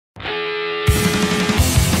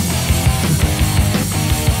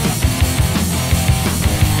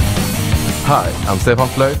Hi, I'm Stefan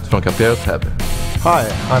Flöjt from Capero Tab. Hi,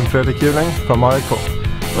 I'm Fredrik Juling from AIK.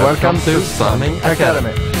 Welcome to Salming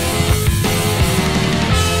Academy.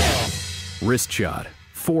 Wrist shot,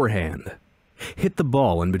 forehand. Hit the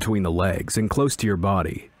ball in between the legs and close to your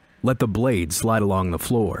body. Let the blade slide along the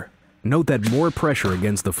floor. Note that more pressure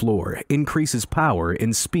against the floor increases power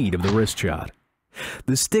and speed of the wrist shot.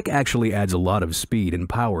 The stick actually adds a lot of speed and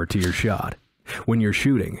power to your shot. When you're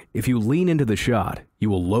shooting, if you lean into the shot, you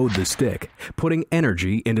will load the stick, putting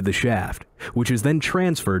energy into the shaft, which is then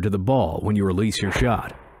transferred to the ball when you release your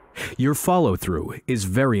shot. Your follow-through is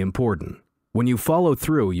very important. When you follow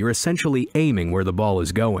through, you're essentially aiming where the ball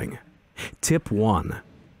is going. Tip 1.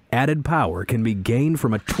 Added power can be gained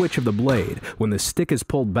from a twitch of the blade when the stick is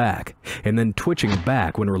pulled back, and then twitching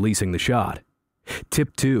back when releasing the shot.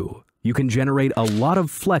 Tip 2. You can generate a lot of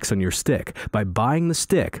flex on your stick by buying the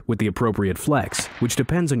stick with the appropriate flex, which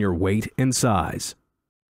depends on your weight and size.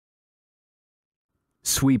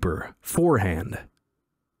 Sweeper, forehand.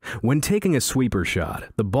 When taking a sweeper shot,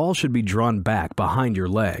 the ball should be drawn back behind your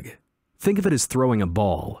leg. Think of it as throwing a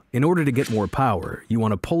ball. In order to get more power, you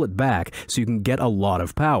want to pull it back so you can get a lot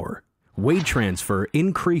of power. Weight transfer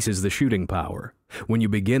increases the shooting power. When you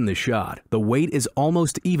begin the shot, the weight is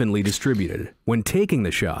almost evenly distributed. When taking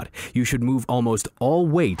the shot, you should move almost all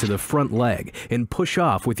weight to the front leg and push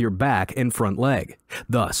off with your back and front leg,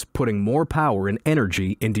 thus putting more power and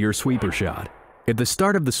energy into your sweeper shot. At the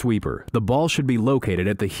start of the sweeper, the ball should be located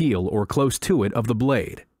at the heel or close to it of the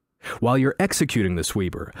blade. While you're executing the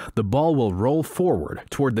sweeper, the ball will roll forward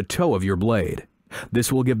toward the toe of your blade.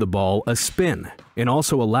 This will give the ball a spin and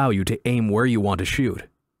also allow you to aim where you want to shoot.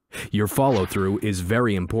 Your follow-through is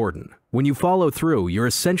very important. When you follow through, you're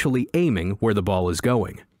essentially aiming where the ball is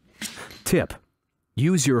going. Tip: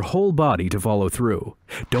 use your whole body to follow through.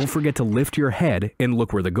 Don't forget to lift your head and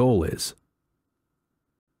look where the goal is.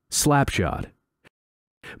 Slapshot.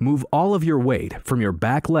 Move all of your weight from your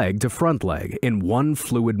back leg to front leg in one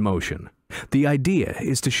fluid motion. The idea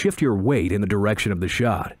is to shift your weight in the direction of the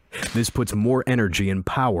shot. This puts more energy and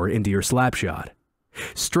power into your slap shot.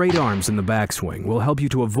 Straight arms in the backswing will help you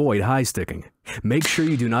to avoid high sticking. Make sure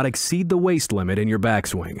you do not exceed the waist limit in your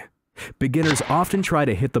backswing. Beginners often try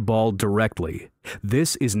to hit the ball directly.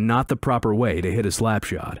 This is not the proper way to hit a slap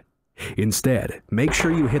shot. Instead, make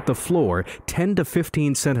sure you hit the floor 10 to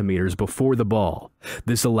 15 centimeters before the ball.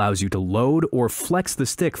 This allows you to load or flex the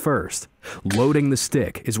stick first. Loading the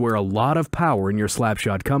stick is where a lot of power in your slap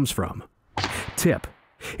shot comes from. Tip: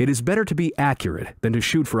 it is better to be accurate than to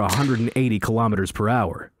shoot for 180 kilometers per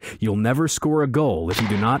hour. You'll never score a goal if you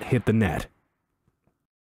do not hit the net.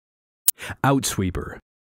 Outsweeper.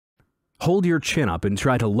 Hold your chin up and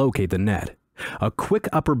try to locate the net. A quick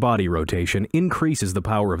upper body rotation increases the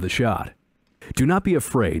power of the shot. Do not be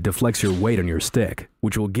afraid to flex your weight on your stick,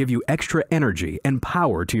 which will give you extra energy and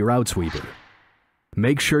power to your outsweeper.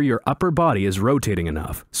 Make sure your upper body is rotating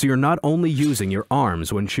enough so you're not only using your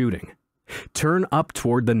arms when shooting. Turn up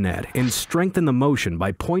toward the net and strengthen the motion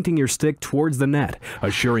by pointing your stick towards the net,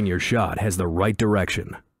 assuring your shot has the right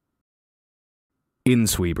direction.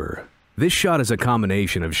 Insweeper. This shot is a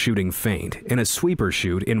combination of shooting feint and a sweeper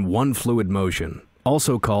shoot in one fluid motion,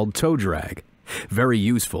 also called toe drag. Very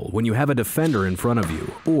useful when you have a defender in front of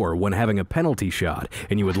you or when having a penalty shot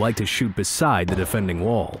and you would like to shoot beside the defending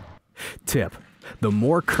wall. Tip: the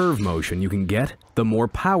more curve motion you can get, the more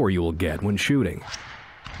power you will get when shooting.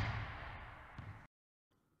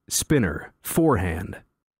 Spinner-Forehand.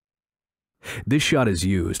 This shot is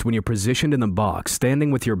used when you're positioned in the box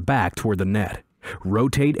standing with your back toward the net.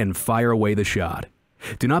 Rotate and fire away the shot.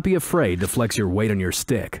 Do not be afraid to flex your weight on your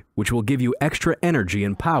stick, which will give you extra energy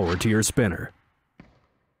and power to your spinner.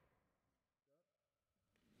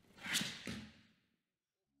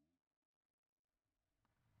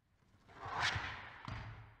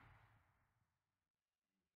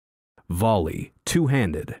 Volley,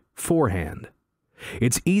 two-handed, forehand.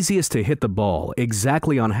 It's easiest to hit the ball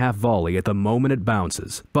exactly on half volley at the moment it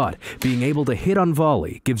bounces, but being able to hit on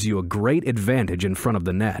volley gives you a great advantage in front of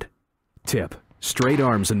the net. Tip: straight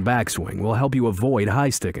arms and backswing will help you avoid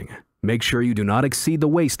high sticking. Make sure you do not exceed the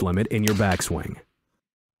waist limit in your backswing.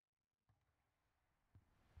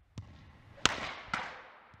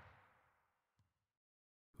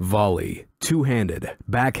 Volley, two-handed,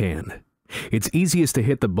 backhand. It's easiest to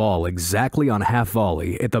hit the ball exactly on half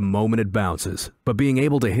volley at the moment it bounces, but being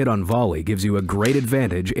able to hit on volley gives you a great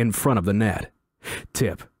advantage in front of the net.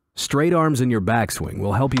 Tip: straight arms in your backswing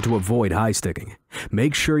will help you to avoid high sticking.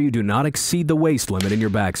 Make sure you do not exceed the waist limit in your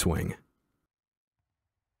backswing.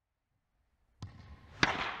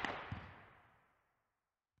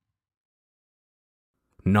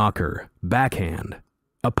 Knocker, backhand.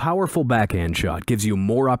 A powerful backhand shot gives you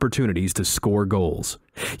more opportunities to score goals.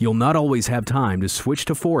 You'll not always have time to switch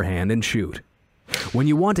to forehand and shoot. When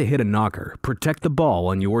you want to hit a knocker, protect the ball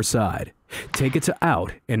on your side. Take it to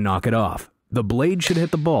out and knock it off. The blade should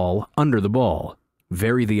hit the ball under the ball.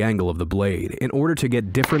 Vary the angle of the blade in order to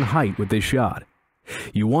get different height with this shot.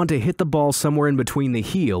 You want to hit the ball somewhere in between the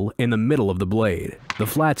heel and the middle of the blade, the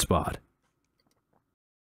flat spot.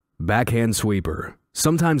 Backhand sweeper.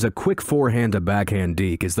 Sometimes a quick forehand to backhand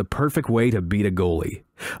deke is the perfect way to beat a goalie.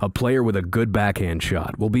 A player with a good backhand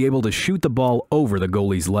shot will be able to shoot the ball over the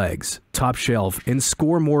goalie's legs, top shelf, and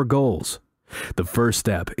score more goals. The first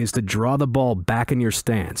step is to draw the ball back in your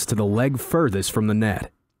stance to the leg furthest from the net.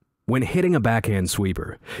 When hitting a backhand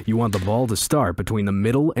sweeper, you want the ball to start between the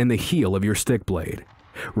middle and the heel of your stick blade.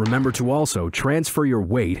 Remember to also transfer your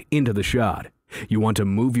weight into the shot. You want to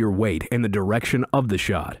move your weight in the direction of the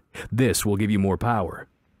shot. This will give you more power.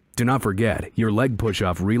 Do not forget, your leg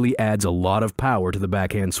push-off really adds a lot of power to the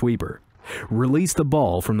backhand sweeper. Release the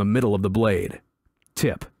ball from the middle of the blade.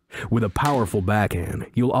 Tip: with a powerful backhand,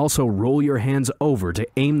 you'll also roll your hands over to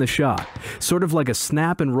aim the shot, sort of like a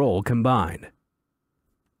snap and roll combined.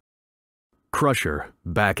 Crusher,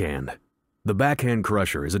 backhand. The backhand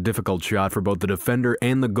crusher is a difficult shot for both the defender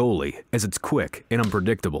and the goalie, as it's quick and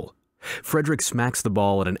unpredictable. Frederick smacks the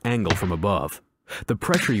ball at an angle from above. The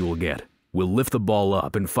pressure you will get will lift the ball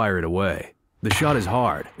up and fire it away. The shot is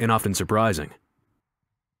hard and often surprising.